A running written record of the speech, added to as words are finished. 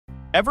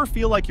Ever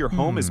feel like your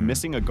home is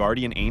missing a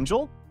guardian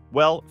angel?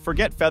 Well,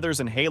 forget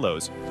feathers and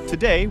halos.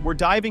 Today, we're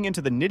diving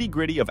into the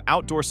nitty-gritty of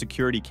outdoor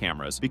security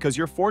cameras because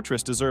your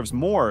fortress deserves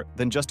more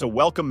than just a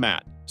welcome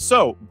mat.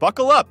 So,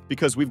 buckle up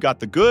because we've got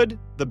the good,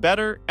 the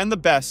better, and the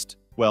best.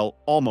 Well,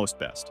 almost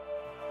best.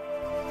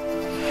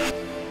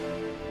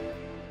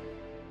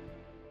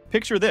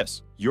 Picture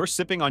this. You're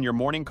sipping on your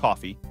morning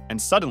coffee,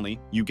 and suddenly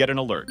you get an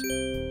alert.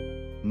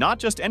 Not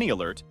just any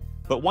alert,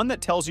 but one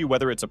that tells you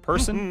whether it's a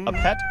person, a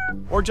pet,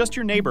 or just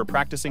your neighbor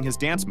practicing his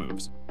dance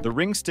moves. The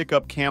Ring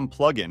Stick-Up Cam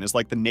plugin is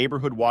like the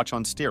neighborhood watch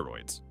on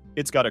steroids.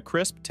 It's got a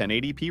crisp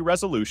 1080p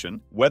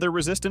resolution,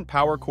 weather-resistant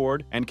power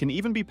cord, and can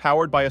even be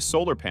powered by a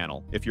solar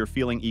panel if you're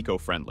feeling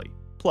eco-friendly.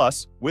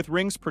 Plus, with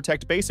Ring's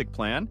Protect Basic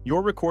plan,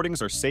 your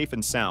recordings are safe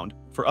and sound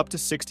for up to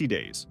 60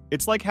 days.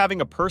 It's like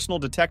having a personal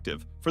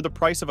detective for the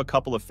price of a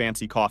couple of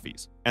fancy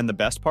coffees. And the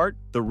best part?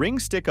 The Ring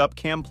Stick-Up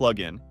Cam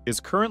plugin is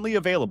currently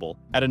available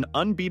at an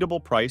unbeatable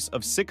price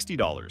of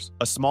 $60,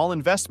 a small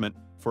investment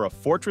for a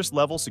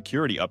fortress-level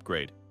security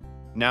upgrade.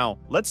 Now,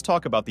 let's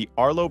talk about the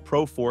Arlo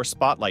Pro 4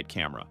 Spotlight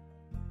camera,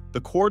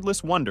 the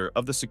cordless wonder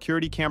of the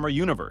security camera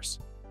universe.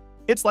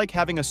 It's like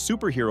having a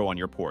superhero on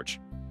your porch,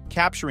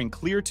 capturing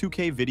clear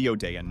 2K video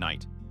day and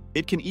night.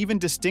 It can even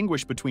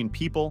distinguish between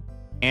people,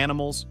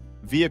 animals,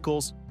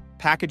 vehicles,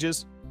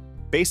 packages.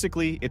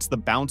 Basically, it's the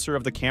bouncer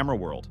of the camera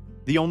world.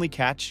 The only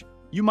catch?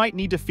 You might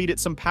need to feed it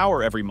some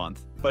power every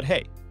month. But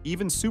hey,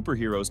 even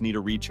superheroes need a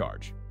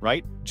recharge,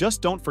 right?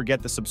 Just don't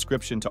forget the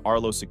subscription to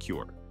Arlo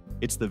Secure.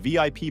 It's the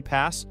VIP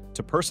pass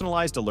to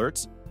personalized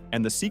alerts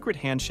and the secret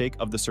handshake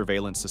of the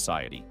surveillance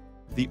society.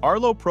 The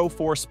Arlo Pro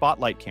 4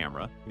 Spotlight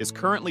camera is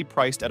currently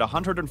priced at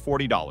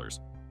 $140,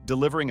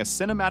 delivering a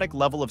cinematic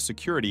level of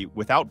security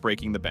without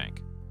breaking the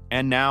bank.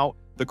 And now,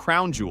 the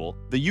crown jewel,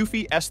 the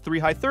Eufy S3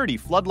 High30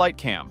 Floodlight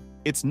Cam.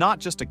 It's not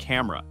just a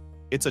camera,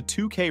 it's a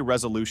 2K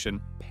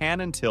resolution,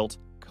 pan and tilt,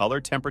 color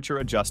temperature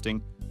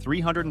adjusting,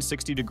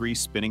 360-degree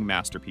spinning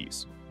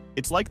masterpiece.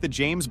 It's like the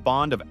James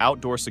Bond of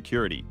outdoor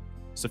security,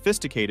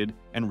 sophisticated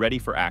and ready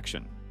for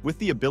action. With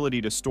the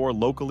ability to store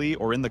locally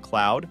or in the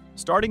cloud,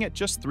 starting at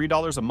just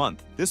 $3 a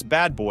month, this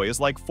bad boy is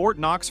like Fort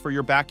Knox for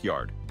your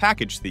backyard.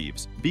 Package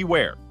thieves,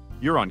 beware.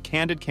 You're on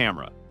candid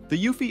camera.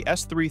 The Eufy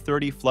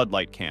S330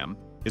 Floodlight Cam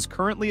is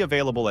currently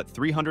available at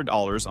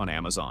 $300 on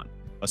Amazon.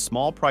 A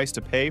small price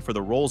to pay for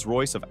the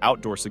Rolls-Royce of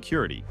outdoor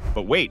security.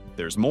 But wait,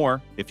 there's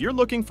more. If you're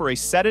looking for a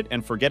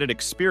set-it-and-forget-it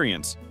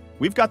experience,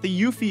 we've got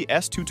the Eufy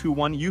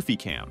S221 Eufy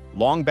Cam.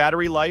 Long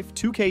battery life,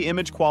 2K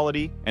image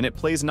quality, and it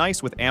plays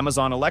nice with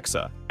Amazon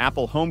Alexa,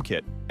 Apple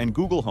HomeKit, and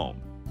Google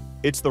Home.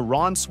 It's the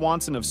Ron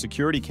Swanson of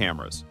security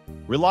cameras.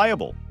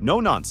 Reliable, no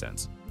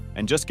nonsense,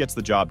 and just gets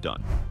the job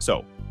done.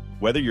 So,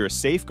 whether you're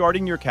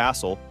safeguarding your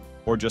castle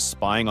or just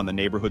spying on the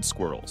neighborhood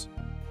squirrels,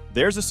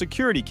 there's a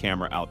security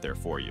camera out there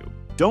for you.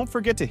 Don't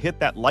forget to hit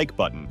that like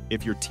button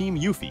if you're Team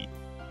Eufy,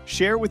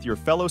 share with your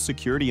fellow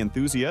security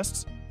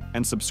enthusiasts,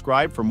 and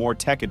subscribe for more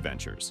tech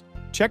adventures.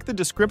 Check the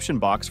description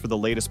box for the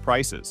latest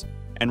prices.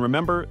 And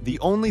remember, the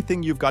only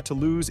thing you've got to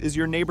lose is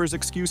your neighbor's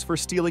excuse for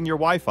stealing your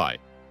Wi-Fi.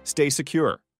 Stay secure.